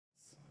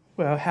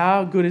Well,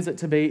 how good is it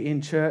to be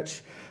in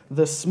church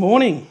this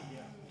morning?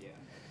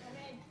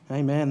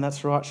 Amen.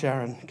 That's right,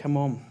 Sharon. Come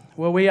on.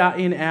 Well, we are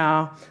in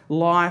our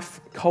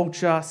life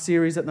culture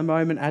series at the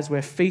moment as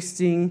we're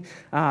feasting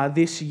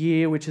this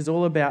year, which is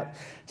all about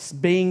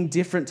being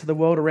different to the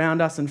world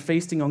around us and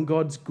feasting on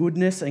God's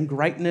goodness and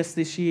greatness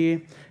this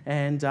year.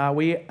 And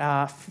we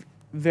are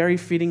very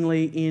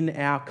fittingly in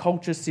our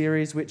culture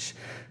series, which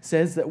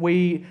says that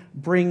we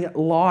bring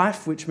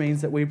life, which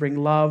means that we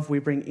bring love, we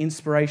bring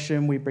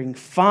inspiration, we bring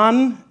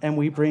fun, and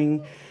we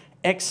bring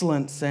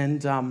excellence.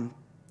 And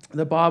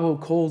the Bible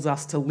calls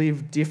us to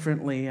live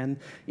differently. And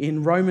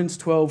in Romans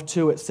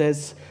 12:2, it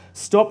says,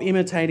 "Stop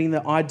imitating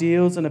the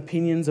ideals and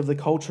opinions of the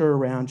culture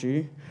around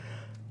you,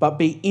 but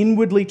be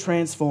inwardly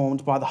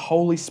transformed by the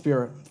Holy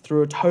Spirit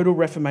through a total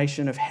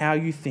reformation of how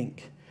you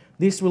think.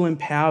 This will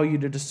empower you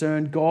to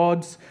discern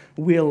God's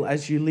will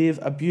as you live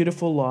a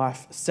beautiful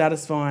life,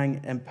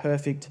 satisfying and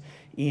perfect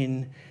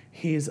in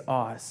His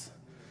eyes."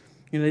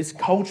 You know, this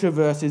culture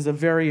verse is a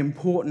very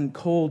important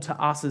call to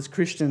us as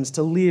Christians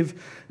to live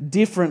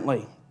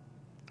differently.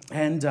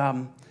 And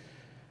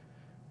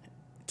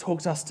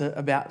talks us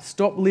about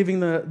stop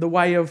living the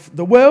way of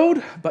the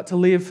world, but to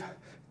live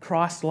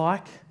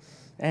Christ-like.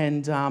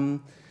 And,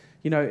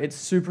 it's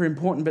super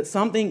important. But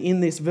something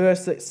in this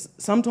verse that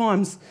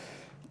sometimes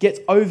gets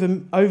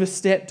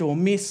overstepped or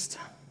missed.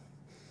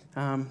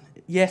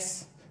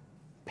 Yes,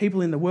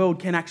 people in the world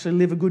can actually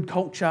live a good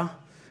culture,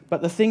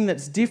 but the thing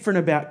that's different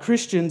about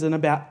Christians and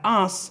about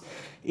us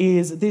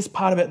is this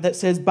part of it that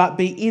says, "But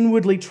be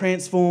inwardly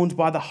transformed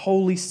by the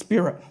Holy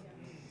Spirit."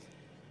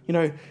 You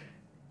know,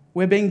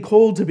 we're being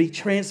called to be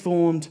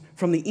transformed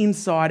from the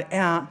inside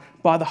out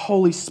by the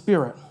Holy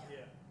Spirit.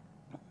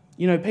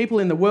 You know, people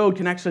in the world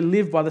can actually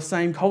live by the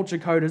same culture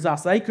code as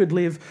us. They could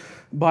live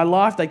by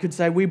life. They could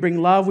say, we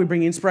bring love, we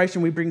bring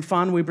inspiration, we bring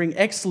fun, we bring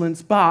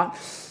excellence, but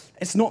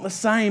it's not the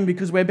same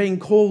because we're being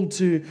called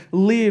to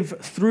live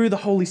through the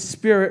Holy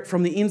Spirit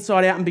from the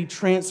inside out and be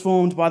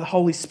transformed by the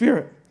Holy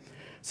Spirit.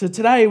 So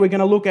today we're going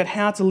to look at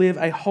how to live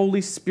a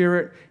Holy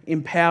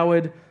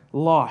Spirit-empowered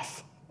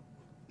life.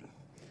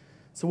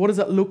 So what does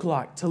it look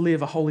like to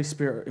live a Holy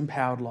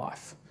Spirit-empowered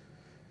life?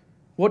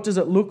 What does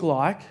it look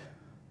like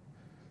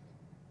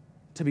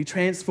to be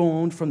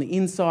transformed from the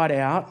inside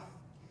out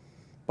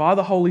by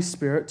the Holy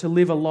Spirit to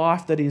live a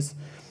life that is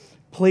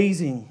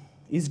pleasing,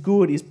 is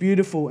good, is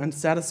beautiful and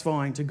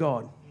satisfying to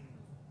God?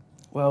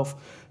 Well,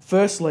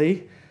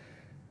 firstly,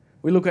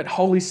 we look at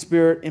Holy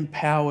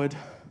Spirit-empowered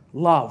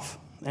love.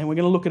 And we're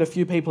going to look at a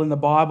few people in the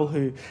Bible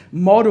who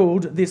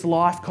modelled this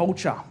life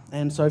culture.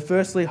 And so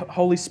firstly,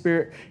 Holy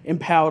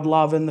Spirit-empowered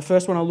love. And the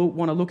first one I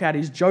want to look at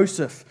is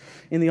Joseph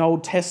in the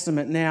Old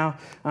Testament. Now,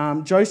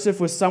 Joseph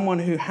was someone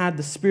who had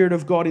the Spirit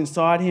of God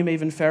inside him.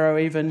 Even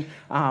Pharaoh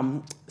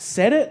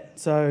said it.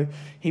 So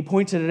he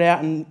pointed it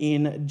out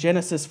in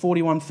Genesis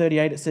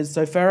 41:38. It says,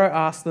 "So Pharaoh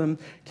asked them,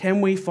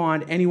 'Can we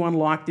find anyone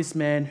like this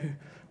man,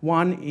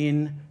 one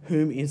in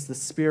whom is the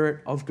Spirit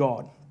of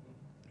God?'"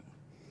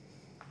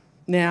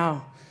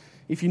 Now,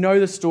 if you know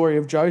the story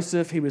of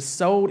Joseph, he was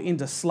sold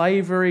into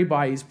slavery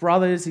by his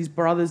brothers. His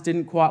brothers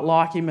didn't quite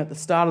like him at the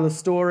start of the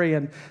story,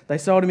 and they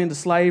sold him into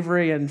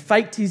slavery and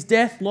faked his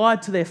death,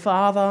 lied to their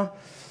father.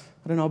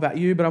 I don't know about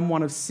you, but I'm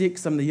one of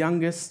 6. I'm the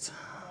youngest.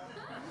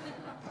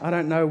 I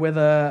don't know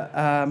whether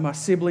my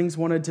siblings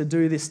wanted to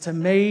do this to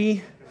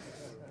me.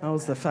 I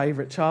was the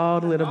favourite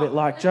child, a little bit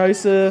like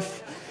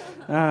Joseph.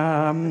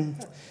 But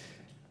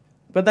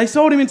they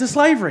sold him into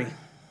slavery.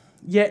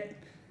 Yet,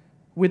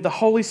 with the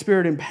Holy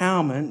Spirit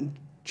empowerment,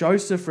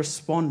 Joseph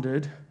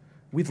responded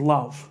with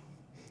love.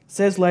 It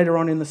says later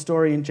on in the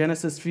story in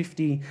Genesis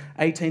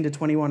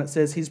 50:18-21, it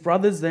says, "His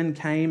brothers then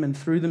came and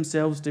threw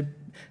themselves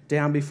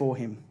down before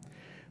him.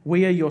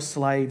 'We are your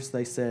slaves,'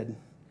 they said.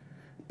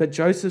 But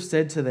Joseph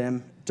said to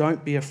them,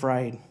 'Don't be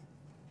afraid.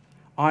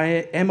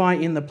 Am I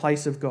in the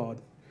place of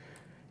God?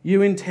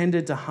 You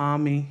intended to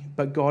harm me,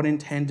 but God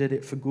intended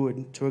it for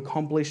good, to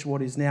accomplish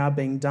what is now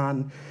being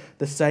done,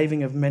 the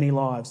saving of many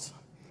lives.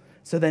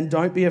 So then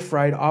don't be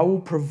afraid. I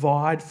will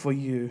provide for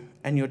you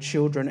and your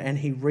children.' And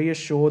he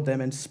reassured them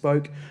and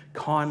spoke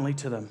kindly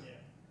to them."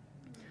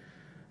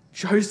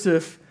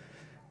 Joseph,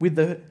 with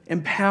the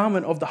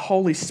empowerment of the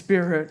Holy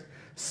Spirit,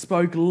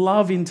 spoke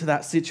love into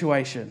that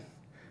situation.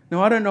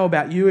 Now, I don't know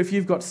about you. If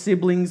you've got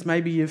siblings,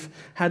 maybe you've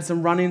had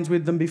some run-ins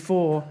with them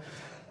before.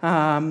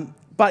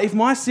 But if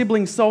my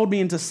siblings sold me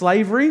into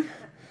slavery,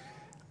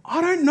 I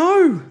don't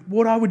know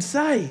what I would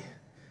say.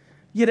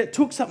 Yet it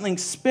took something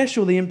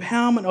special, the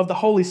empowerment of the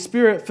Holy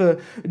Spirit, for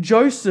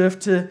Joseph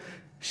to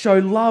show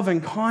love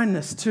and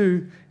kindness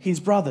to his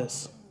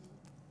brothers.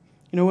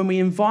 You know, when we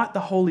invite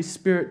the Holy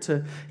Spirit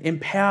to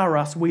empower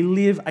us, we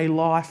live a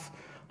life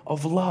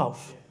of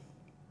love.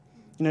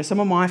 You know,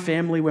 some of my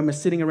family, when we're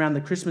sitting around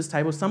the Christmas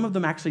table, some of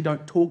them actually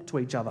don't talk to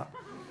each other.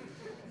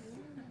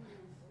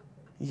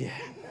 Yeah.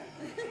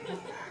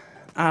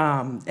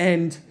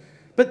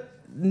 But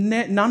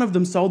none of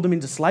them sold them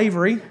into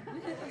slavery.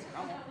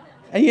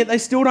 And yet they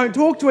still don't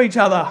talk to each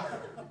other.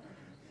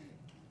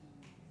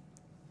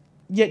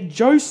 Yet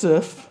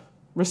Joseph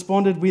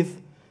responded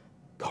with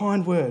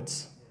kind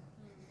words,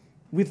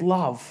 with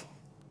love,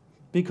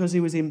 because he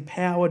was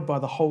empowered by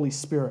the Holy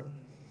Spirit.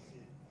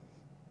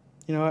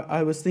 You know,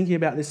 I was thinking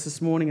about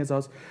this morning as I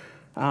was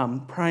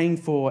praying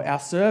for our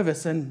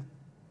service, and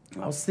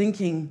I was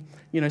thinking,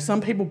 you know,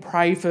 some people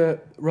pray for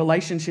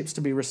relationships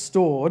to be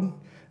restored,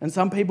 and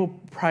some people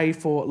pray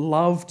for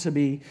love to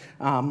be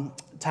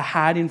to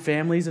had in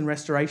families and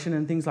restoration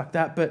and things like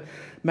that. But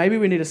maybe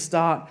we need to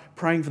start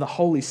praying for the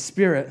Holy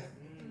Spirit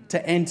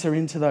to enter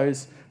into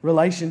those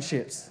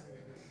relationships.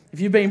 If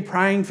you've been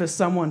praying for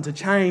someone to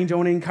change, I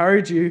want to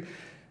encourage you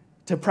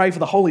to pray for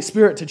the Holy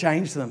Spirit to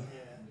change them.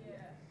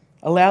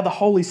 Allow the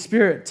Holy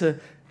Spirit to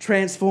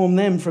transform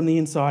them from the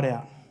inside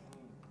out.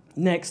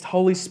 Next,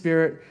 Holy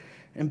Spirit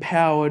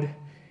empowered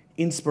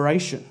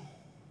inspiration.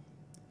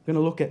 We're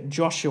going to look at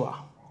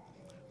Joshua.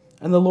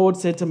 And the Lord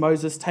said to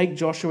Moses, "Take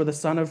Joshua the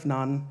son of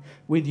Nun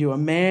with you, a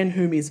man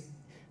whom is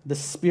the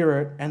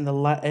Spirit, and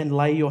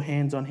lay your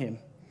hands on him."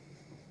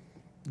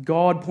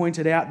 God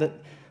pointed out that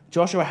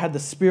Joshua had the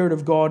Spirit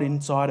of God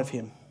inside of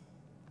him.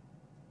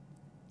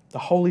 The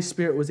Holy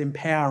Spirit was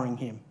empowering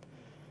him.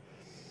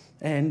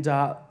 And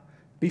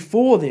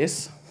before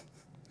this,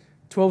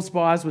 12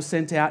 spies were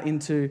sent out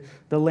into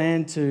the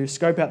land to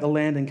scope out the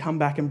land and come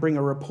back and bring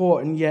a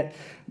report. And yet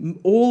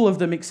all of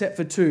them, except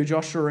for 2,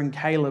 Joshua and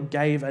Caleb,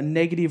 gave a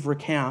negative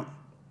recount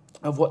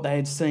of what they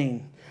had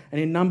seen. And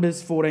in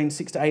Numbers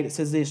 14:6-8, it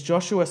says this: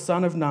 "Joshua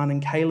son of Nun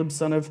and Caleb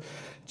son of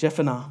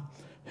Jephunneh,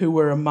 who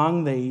were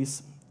among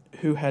these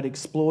who had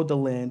explored the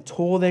land,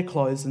 tore their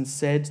clothes and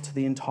said to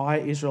the entire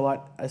Israelite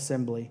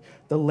assembly,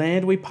 'The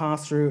land we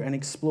passed through and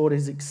explored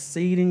is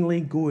exceedingly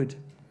good.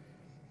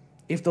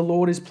 If the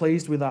Lord is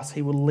pleased with us,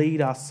 he will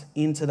lead us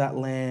into that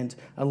land,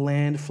 a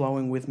land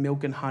flowing with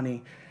milk and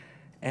honey,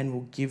 and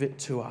will give it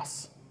to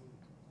us.'"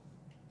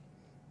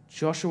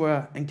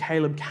 Joshua and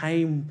Caleb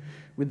came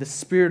with the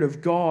Spirit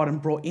of God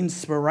and brought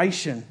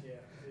inspiration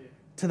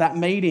to that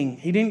meeting.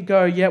 He didn't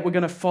go, "Yeah, we're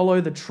going to follow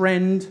the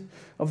trend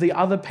of the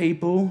other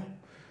people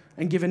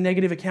and give a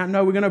negative account."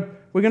 No, we're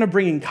going to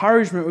bring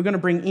encouragement. We're going to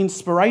bring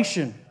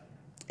inspiration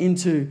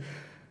into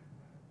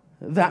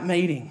that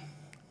meeting.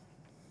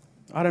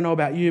 I don't know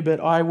about you, but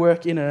I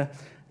work in a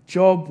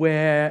job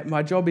where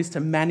my job is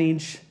to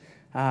manage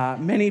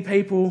many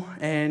people,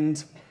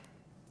 and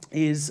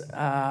is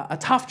a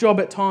tough job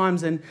at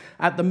times. And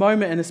at the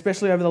moment, and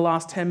especially over the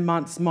last 10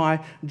 months, my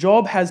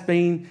job has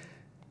been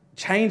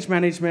change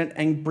management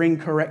and bring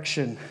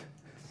correction.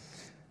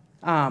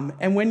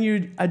 And when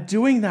you are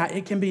doing that,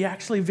 it can be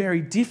actually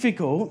very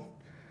difficult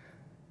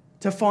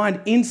to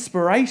find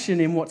inspiration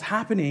in what's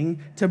happening,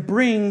 to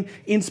bring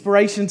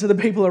inspiration to the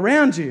people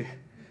around you.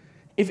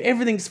 If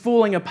everything's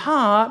falling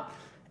apart,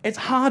 it's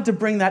hard to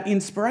bring that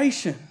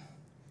inspiration.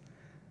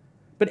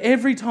 But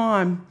every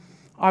time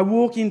I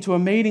walk into a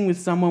meeting with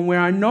someone where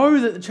I know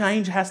that the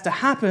change has to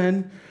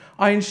happen,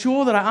 I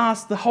ensure that I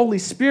ask the Holy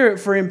Spirit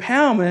for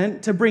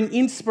empowerment to bring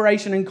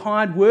inspiration and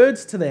kind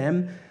words to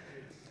them,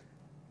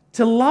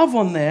 to love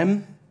on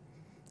them,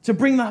 to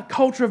bring the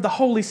culture of the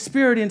Holy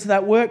Spirit into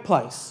that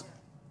workplace.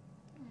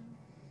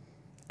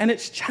 And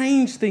it's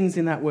changed things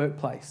in that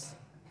workplace.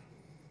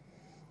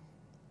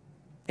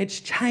 It's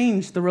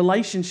changed the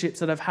relationships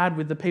that I've had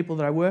with the people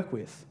that I work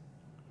with.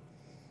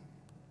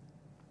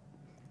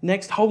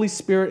 Next, Holy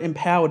Spirit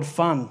empowered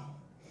fun.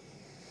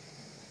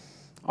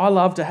 I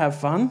love to have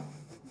fun.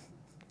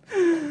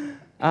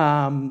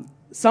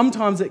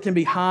 Sometimes it can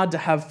be hard to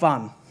have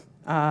fun.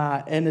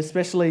 And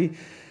especially,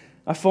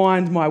 I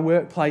find my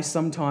workplace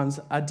sometimes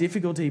a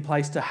difficulty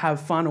place to have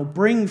fun or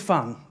bring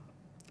fun,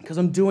 because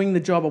I'm doing the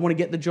job. I want to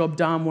get the job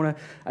done, want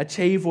to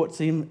achieve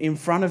what's in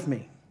front of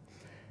me.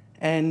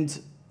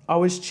 And I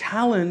was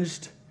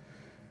challenged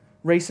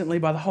recently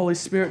by the Holy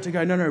Spirit to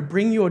go, no,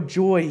 bring your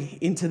joy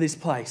into this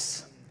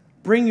place.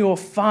 Bring your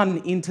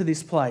fun into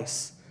this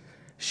place.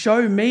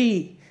 Show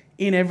me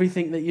in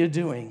everything that you're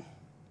doing.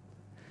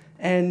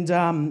 And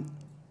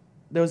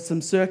there was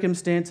some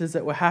circumstances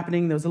that were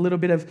happening. There was a little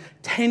bit of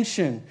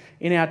tension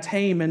in our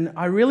team. And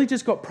I really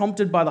just got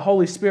prompted by the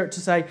Holy Spirit to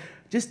say,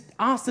 just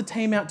ask the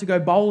team out to go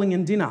bowling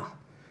and dinner.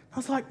 I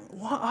was like,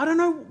 I don't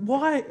know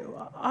why.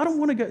 I don't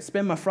want to go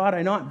spend my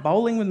Friday night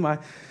bowling with my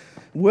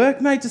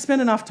workmate, to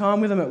spend enough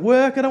time with them at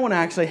work. I don't want to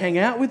actually hang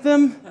out with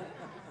them.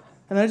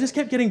 And I just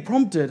kept getting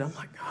prompted. I'm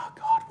like, oh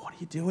God, what are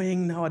you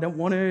doing? No, I don't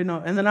want to.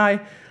 No. And then I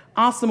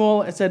asked them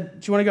all, I said,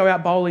 do you want to go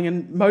out bowling?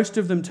 And most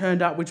of them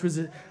turned up, which was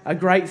a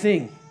great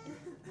thing.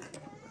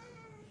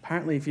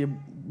 Apparently, if you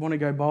want to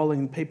go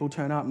bowling, people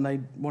turn up and they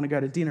want to go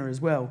to dinner as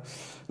well.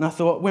 And I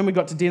thought, when we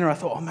got to dinner, I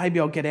thought,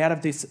 maybe I'll get out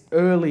of this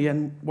early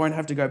and won't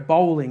have to go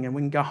bowling, and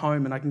we can go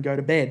home and I can go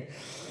to bed.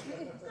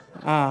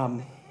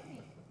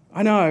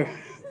 I know.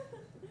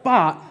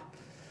 But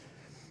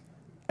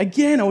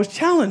again, I was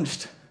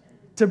challenged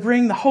to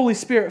bring the Holy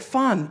Spirit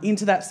fun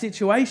into that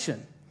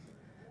situation.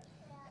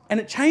 And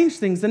it changed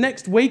things. The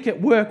next week at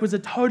work was a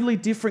totally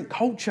different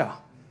culture.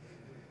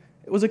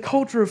 It was a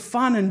culture of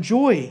fun and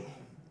joy.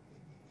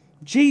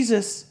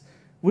 Jesus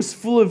was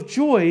full of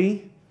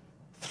joy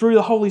through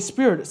the Holy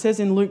Spirit. It says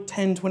in Luke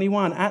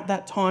 10:21, at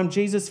that time,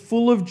 Jesus,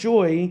 full of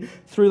joy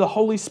through the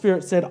Holy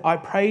Spirit, said, I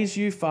praise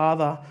you,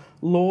 Father,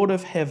 Lord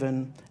of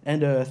heaven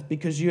and earth,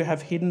 because you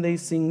have hidden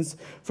these things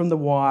from the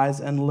wise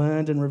and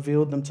learned and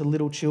revealed them to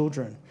little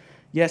children.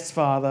 Yes,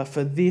 Father,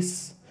 for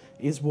this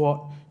is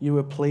what you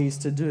were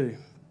pleased to do.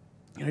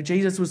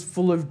 Jesus was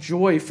full of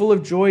joy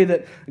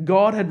that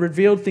God had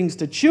revealed things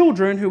to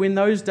children who in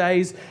those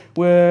days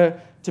were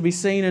to be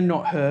seen and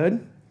not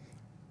heard.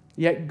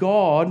 Yet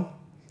God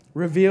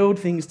revealed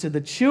things to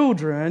the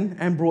children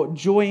and brought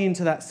joy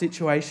into that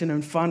situation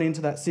and fun into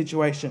that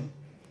situation.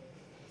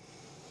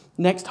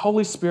 Next,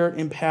 Holy Spirit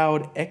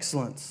empowered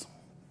excellence.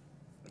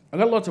 I've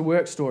got lots of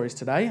work stories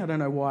today. I don't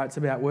know why it's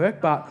about work,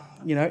 but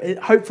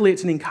hopefully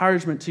it's an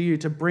encouragement to you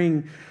to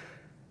bring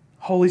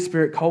Holy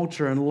Spirit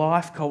culture and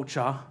life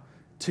culture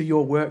to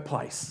your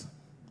workplace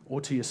or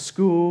to your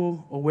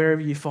school or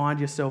wherever you find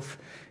yourself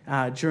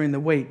during the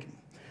week.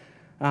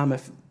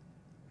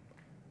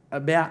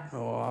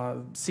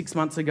 About 6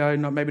 months ago,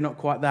 maybe not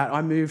quite that,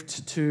 I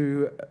moved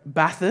to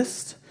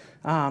Bathurst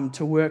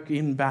to work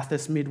in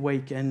Bathurst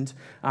midweek, and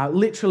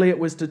literally it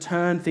was to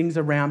turn things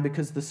around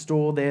because the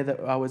store there that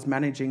I was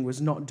managing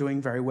was not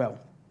doing very well.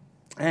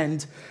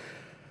 And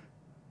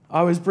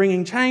I was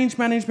bringing change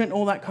management,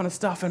 all that kind of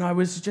stuff, and I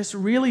was just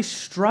really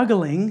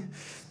struggling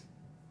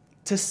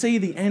to see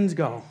the end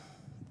goal,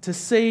 to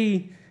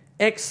see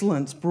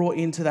excellence brought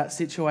into that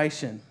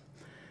situation.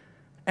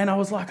 And I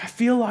was like, I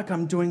feel like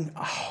I'm doing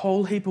a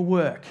whole heap of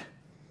work,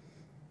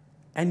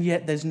 and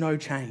yet there's no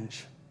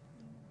change.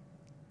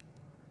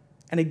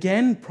 And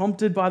again,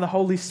 prompted by the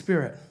Holy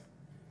Spirit,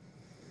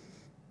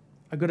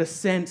 I got a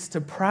sense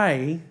to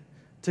pray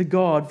to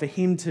God for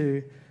Him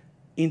to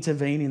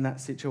intervene in that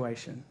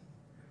situation,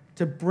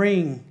 to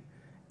bring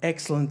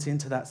excellence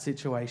into that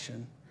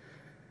situation.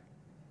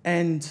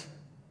 And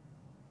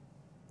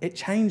it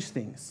changed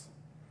things.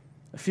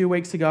 A few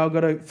weeks ago, I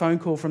got a phone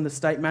call from the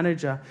state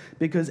manager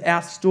because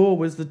our store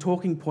was the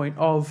talking point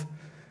of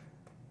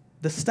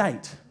the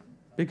state,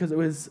 because it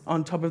was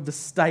on top of the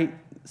state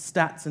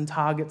stats and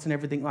targets and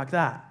everything like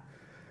that.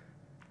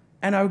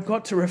 And I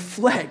got to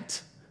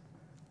reflect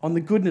on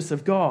the goodness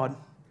of God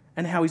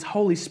and how His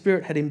Holy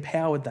Spirit had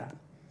empowered that.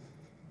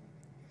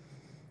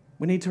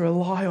 We need to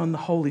rely on the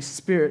Holy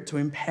Spirit to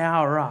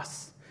empower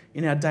us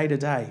in our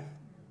day-to-day.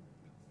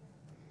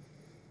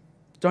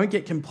 Don't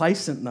get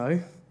complacent, though.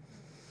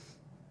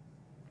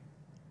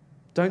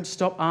 Don't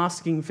stop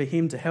asking for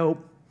Him to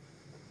help,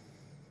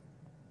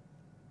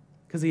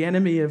 because the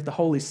enemy of the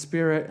Holy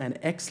Spirit and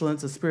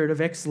excellence, the spirit of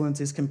excellence,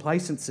 is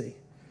complacency.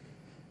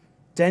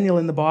 Daniel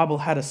in the Bible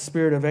had a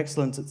spirit of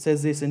excellence. It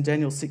says this in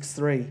Daniel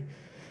 6:3.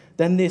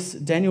 Then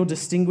Daniel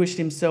distinguished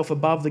himself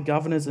above the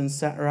governors and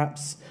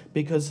satraps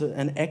because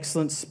an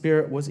excellent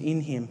spirit was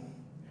in him,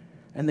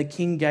 and the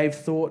king gave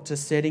thought to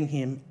setting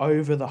him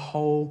over the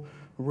whole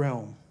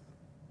realm.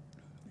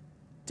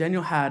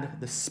 Daniel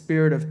had the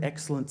spirit of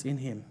excellence in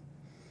him,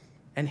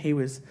 and he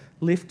was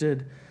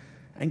lifted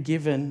and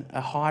given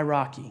a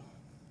hierarchy.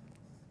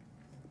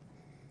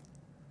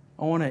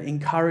 I want to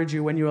encourage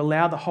you, when you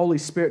allow the Holy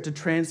Spirit to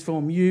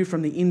transform you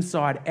from the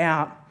inside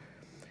out,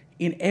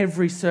 in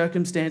every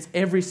circumstance,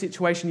 every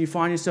situation you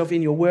find yourself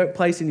in, your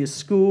workplace, in your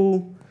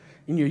school,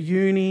 in your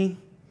uni,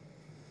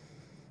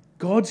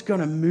 God's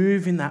going to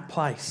move in that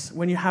place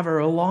when you have a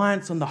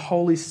reliance on the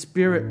Holy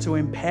Spirit to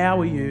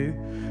empower you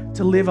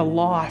to live a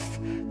life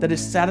that is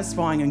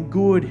satisfying and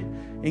good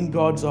in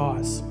God's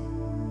eyes.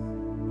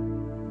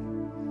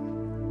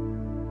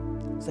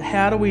 So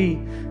how do we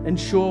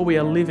ensure we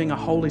are living a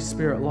Holy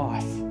Spirit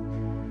life?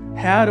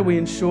 How do we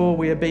ensure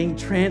we are being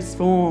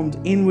transformed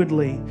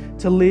inwardly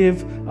to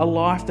live a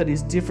life that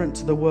is different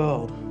to the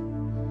world?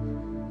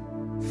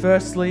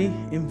 Firstly,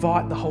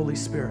 invite the Holy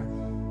Spirit.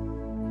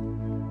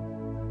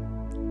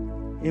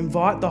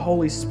 Invite the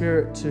Holy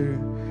Spirit to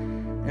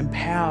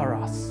empower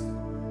us.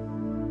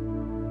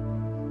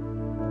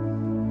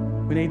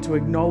 We need to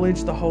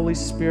acknowledge the Holy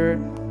Spirit.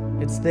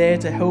 It's there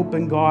to help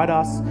and guide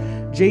us.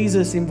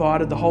 Jesus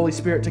invited the Holy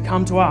Spirit to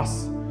come to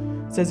us.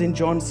 It says in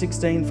John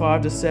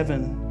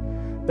 16:5-7,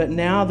 "But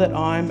now that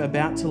I'm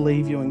about to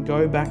leave you and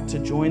go back to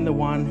join the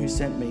one who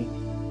sent me,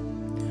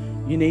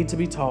 you need to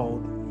be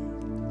told,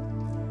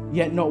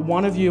 yet not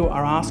one of you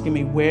are asking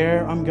me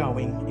where I'm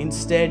going.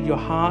 Instead, your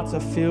hearts are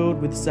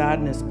filled with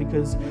sadness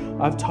because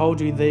I've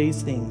told you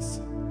these things.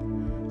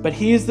 But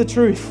here's the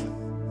truth.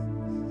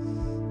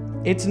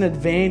 It's an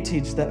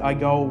advantage that I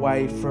go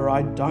away, for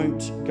I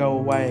don't go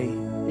away.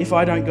 If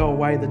I don't go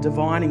away, the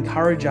divine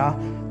encourager,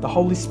 the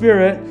Holy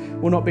Spirit,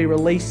 will not be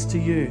released to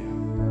you.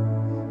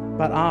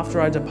 But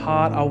after I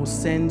depart, I will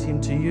send him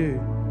to you."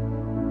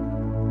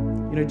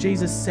 You know,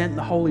 Jesus sent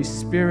the Holy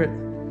Spirit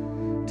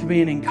to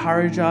be an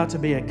encourager, to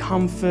be a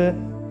comfort,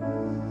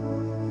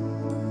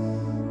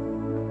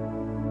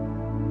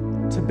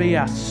 to be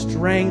our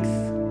strength,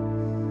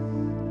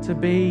 to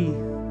be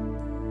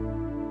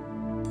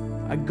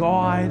a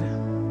guide.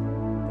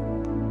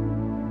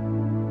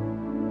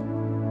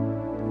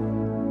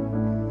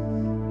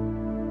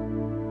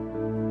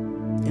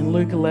 In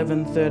Luke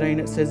 11:13,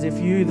 it says, "If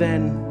you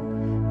then,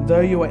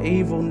 Though you are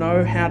evil,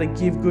 know how to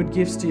give good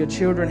gifts to your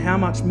children. How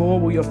much more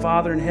will your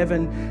Father in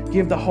heaven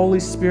give the Holy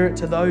Spirit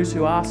to those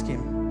who ask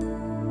him?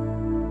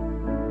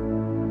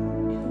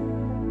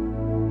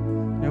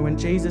 Now, when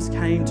Jesus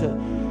came to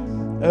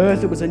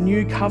earth, it was a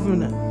new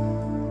covenant.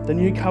 The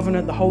new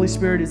covenant, the Holy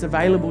Spirit is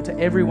available to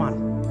everyone.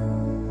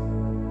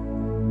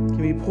 It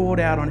can be poured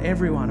out on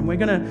everyone. And we're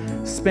going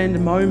to spend a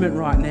moment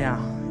right now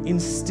in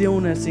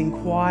stillness, in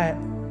quiet,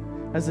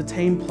 as the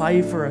team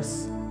play for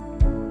us.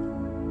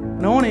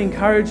 And I want to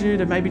encourage you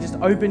to maybe just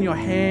open your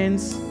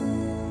hands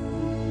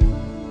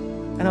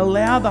and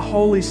allow the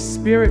Holy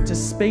Spirit to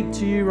speak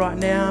to you right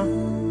now.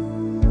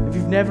 If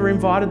you've never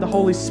invited the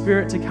Holy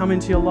Spirit to come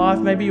into your life,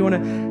 maybe you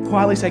want to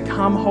quietly say,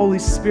 "Come, Holy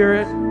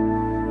Spirit,"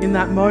 in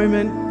that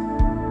moment.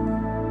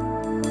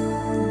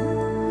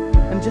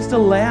 And just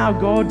allow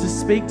God to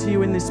speak to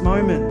you in this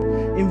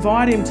moment.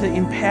 Invite him to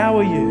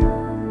empower you.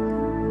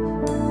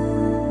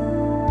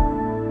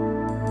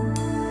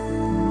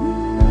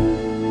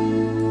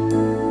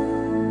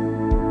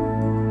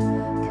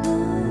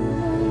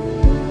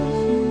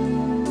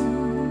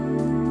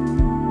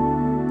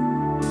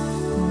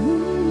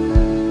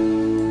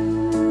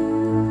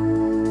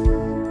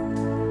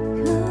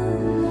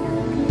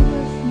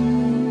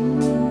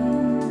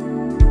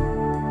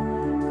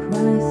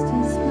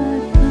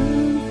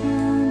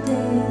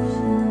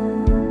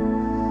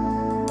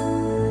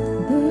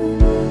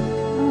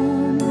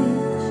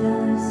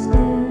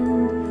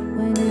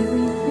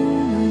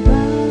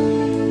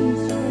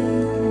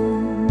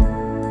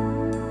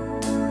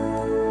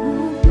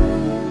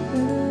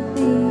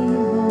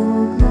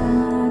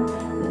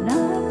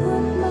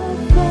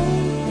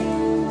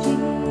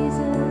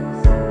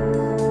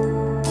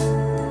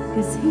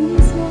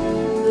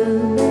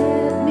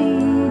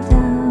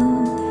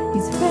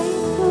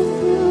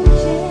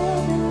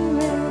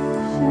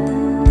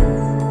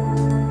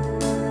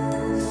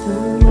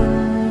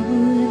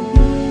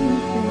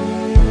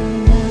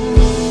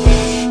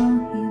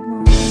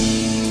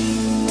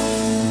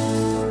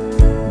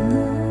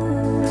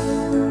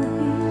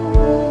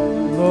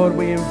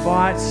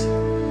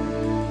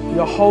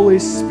 Your Holy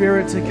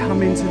Spirit to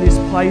come into this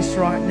place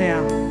right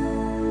now.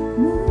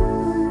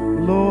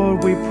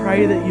 Lord, we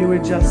pray that you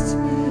would just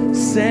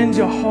send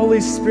your Holy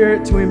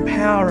Spirit to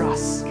empower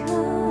us,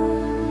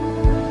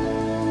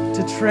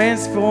 to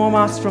transform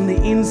us from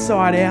the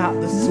inside out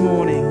this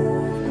morning.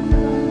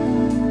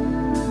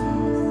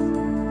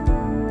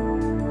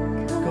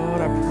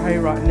 God, I pray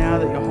right now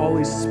that your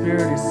Holy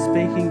Spirit is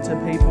speaking to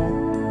people.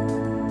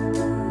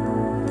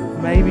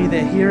 Maybe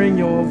they're hearing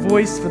your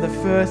voice for the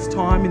first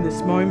time in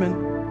this moment.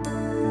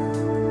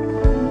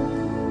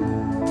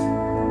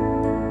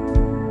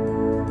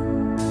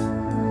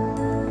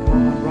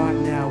 God, right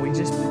now we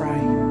just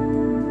pray,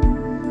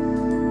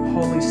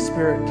 Holy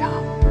Spirit,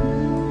 come.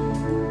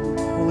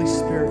 Holy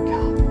Spirit,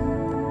 come.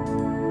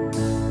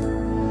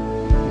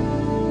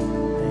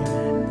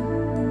 Amen.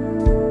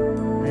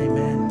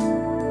 Amen.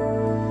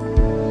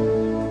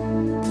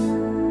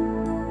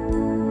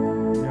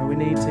 Now we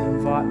need to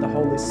invite the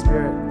Holy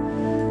Spirit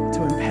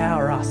to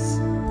empower us,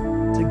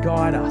 to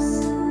guide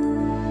us.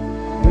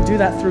 We do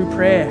that through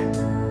prayer,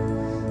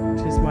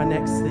 which is my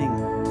next thing.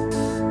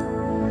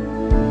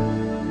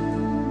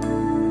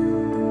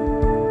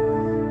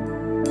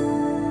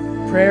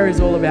 Prayer is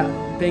all about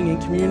being in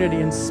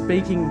community and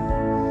speaking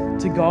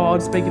to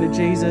God, speaking to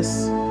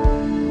Jesus.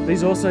 But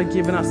he's also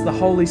given us the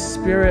Holy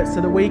Spirit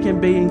so that we can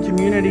be in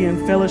community and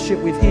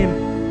fellowship with him.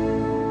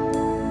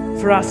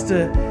 For us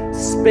to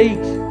speak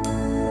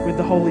with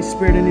the Holy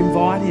Spirit and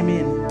invite him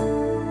in.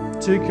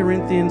 2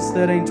 Corinthians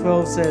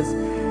 13:12 says,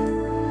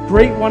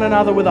 "Greet one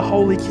another with a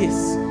holy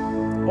kiss.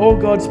 All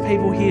God's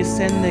people here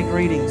send their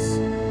greetings.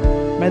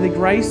 May the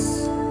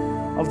grace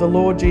of the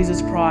Lord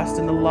Jesus Christ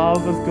and the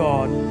love of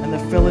God and the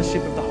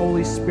fellowship of the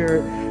Holy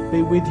Spirit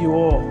be with you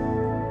all."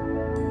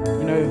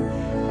 You know,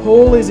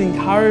 Paul is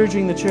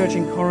encouraging the church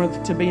in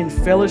Corinth to be in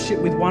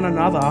fellowship with one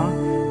another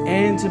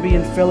and to be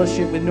in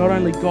fellowship with not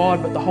only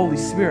God but the Holy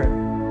Spirit.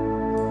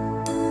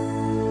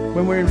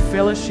 When we're in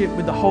fellowship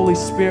with the Holy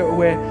Spirit,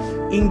 we're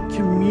in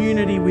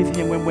community with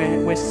him, when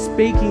we're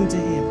speaking to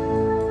him.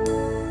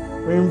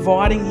 We're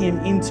inviting him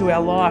into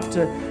our life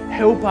to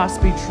help us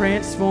be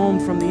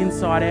transformed from the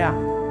inside out.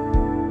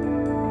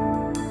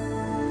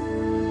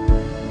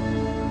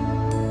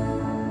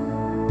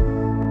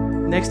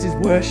 Next is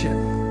worship.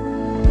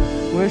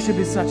 Worship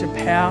is such a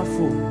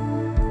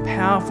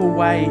powerful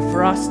way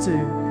for us to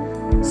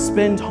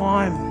spend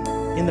time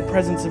in the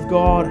presence of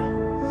God,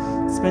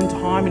 spend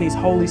time in his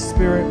Holy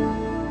Spirit.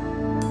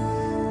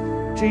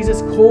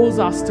 Jesus calls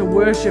us to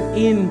worship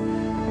in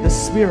the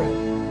Spirit.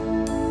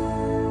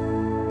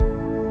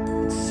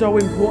 It's so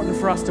important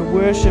for us to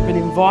worship and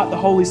invite the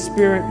Holy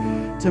Spirit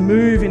to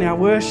move in our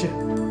worship.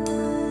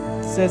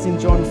 It says in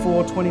John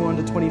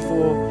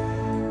 4:21-24,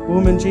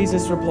 "Woman,"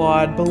 Jesus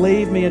replied,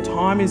 "believe me, a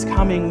time is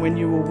coming when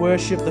you will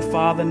worship the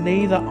Father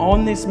neither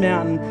on this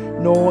mountain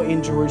nor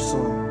in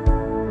Jerusalem.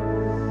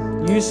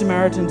 You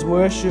Samaritans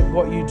worship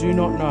what you do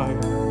not know.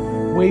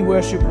 We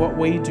worship what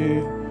we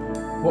do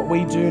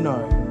know."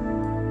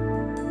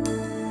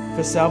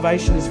 for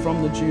salvation is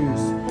from the Jews.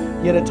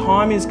 Yet a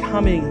time is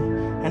coming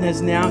and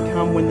has now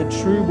come when the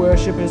true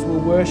worshippers will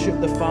worship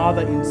the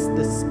Father in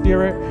the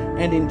Spirit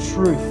and in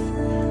truth.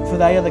 For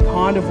they are the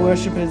kind of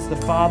worshippers the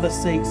Father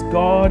seeks.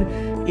 God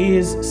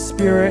is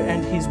Spirit,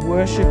 and His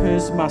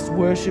worshippers must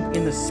worship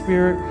in the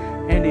Spirit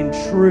and in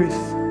truth.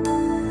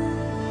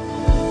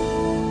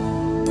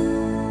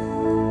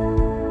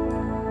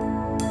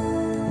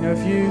 You know,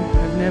 if you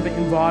have never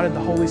invited the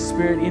Holy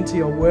Spirit into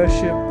your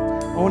worship,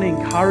 I want to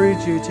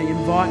encourage you to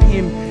invite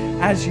Him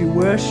as you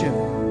worship.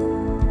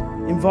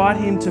 Invite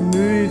Him to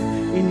move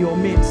in your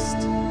midst.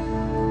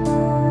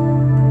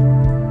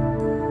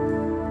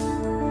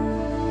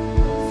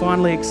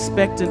 Finally,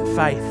 expectant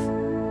faith.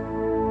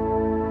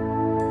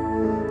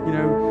 You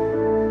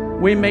know,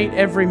 we meet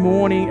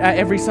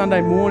every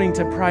Sunday morning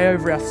to pray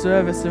over our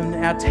service, and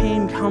our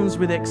team comes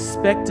with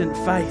expectant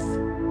faith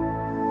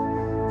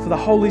for the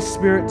Holy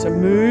Spirit to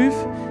move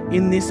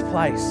in this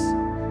place.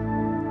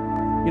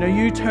 You know,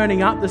 you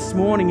turning up this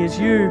morning is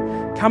you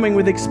coming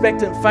with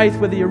expectant faith,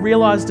 whether you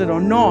realized it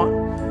or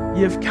not.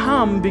 You've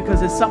come because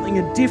there's something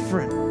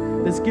different.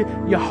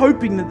 You're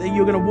hoping that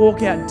you're going to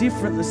walk out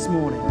different this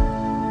morning.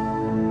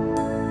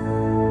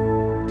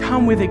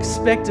 Come with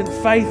expectant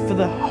faith for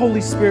the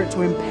Holy Spirit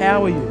to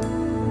empower you.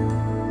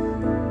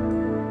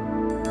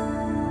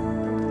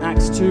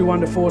 Acts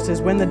 2:1-4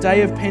 says, when the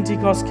day of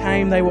Pentecost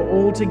came, they were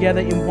all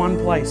together in one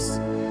place.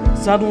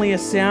 Suddenly a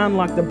sound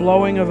like the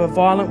blowing of a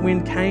violent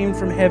wind came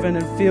from heaven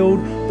and filled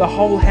the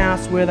whole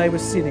house where they were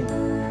sitting.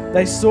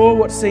 They saw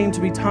what seemed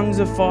to be tongues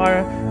of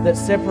fire that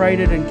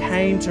separated and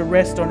came to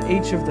rest on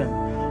each of them.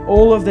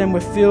 All of them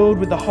were filled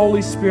with the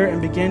Holy Spirit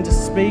and began to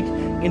speak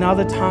in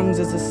other tongues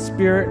as the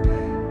Spirit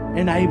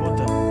enabled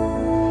them.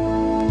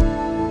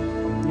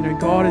 You know,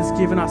 God has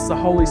given us the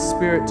Holy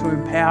Spirit to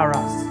empower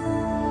us.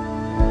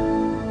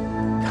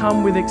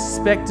 Come with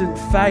expectant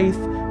faith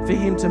for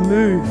Him to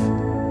move.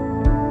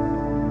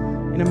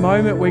 In a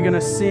moment, we're going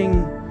to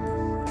sing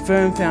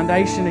Firm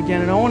Foundation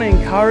again, and I want to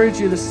encourage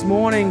you this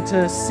morning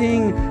to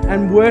sing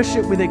and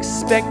worship with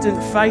expectant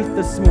faith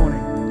this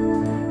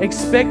morning.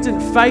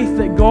 Expectant faith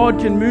that God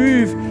can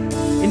move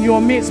in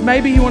your midst.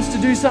 Maybe He wants to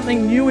do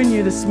something new in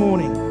you this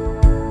morning.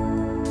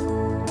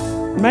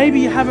 Maybe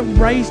you haven't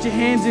raised your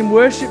hands in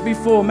worship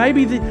before.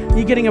 Maybe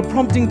you're getting a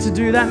prompting to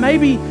do that.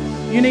 Maybe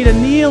you need to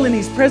kneel in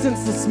His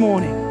presence this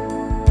morning.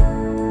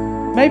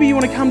 Maybe you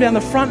want to come down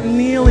the front and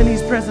kneel in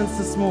His presence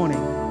this morning.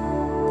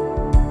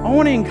 I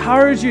want to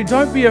encourage you,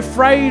 don't be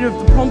afraid of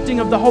the prompting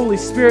of the Holy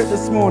Spirit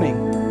this morning.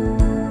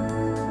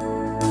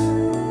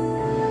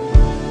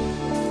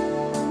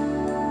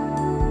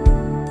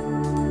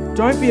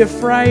 Don't be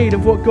afraid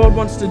of what God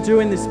wants to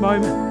do in this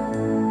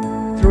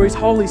moment through His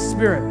Holy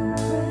Spirit.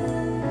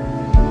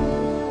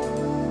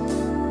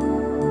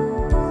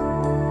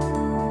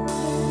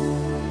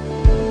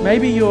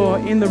 Maybe you're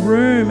in the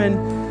room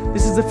and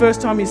this is the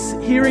first time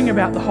you're hearing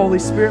about the Holy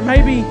Spirit.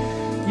 Maybe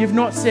you've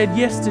not said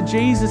yes to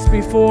Jesus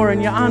before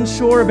and you're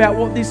unsure about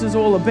what this is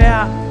all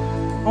about.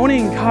 I want to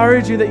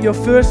encourage you that your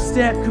first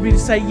step could be to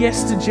say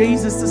yes to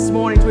Jesus this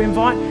morning, to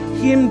invite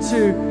Him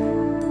to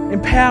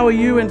empower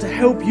you and to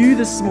help you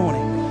this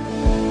morning.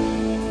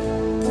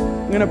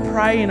 I'm going to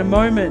pray in a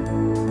moment,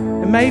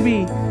 and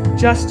maybe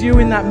just you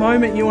in that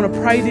moment, you want to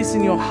pray this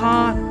in your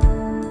heart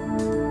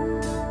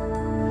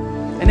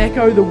and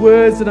echo the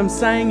words that I'm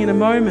saying in a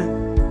moment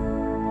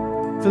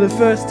for the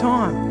first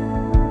time.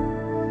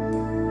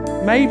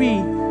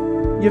 Maybe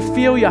you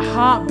feel your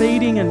heart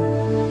beating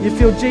and you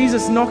feel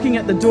Jesus knocking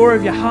at the door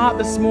of your heart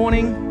this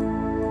morning.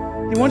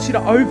 He wants you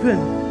to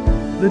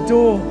open the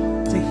door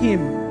to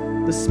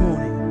Him this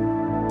morning.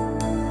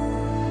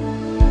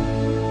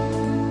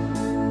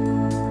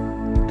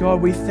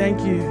 God, we thank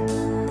You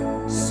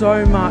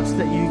so much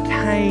that You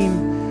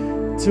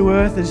came to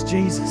earth as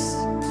Jesus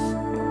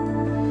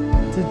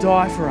to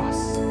die for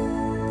us.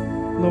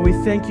 Lord, we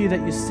thank You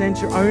that You sent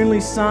Your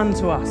only Son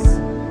to us.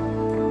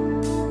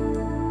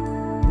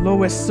 Lord,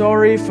 we're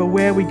sorry for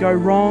where we go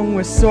wrong.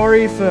 We're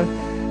sorry for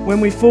when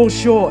we fall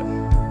short.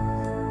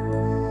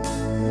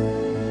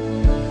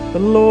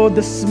 But Lord,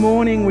 this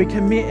morning we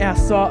commit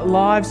our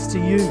lives to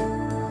You.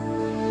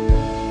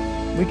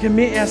 We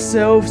commit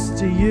ourselves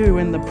to You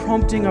and the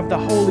prompting of the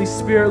Holy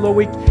Spirit. Lord,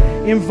 we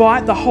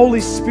invite the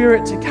Holy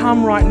Spirit to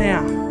come right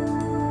now.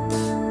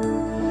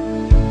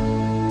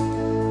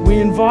 We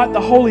invite the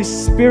Holy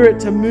Spirit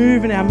to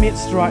move in our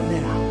midst right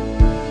now.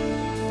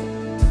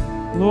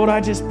 Lord,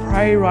 I just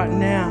pray right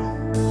now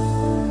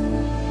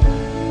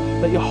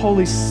that Your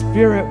Holy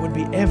Spirit would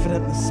be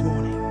evident this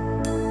morning.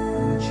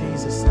 In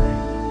Jesus' name.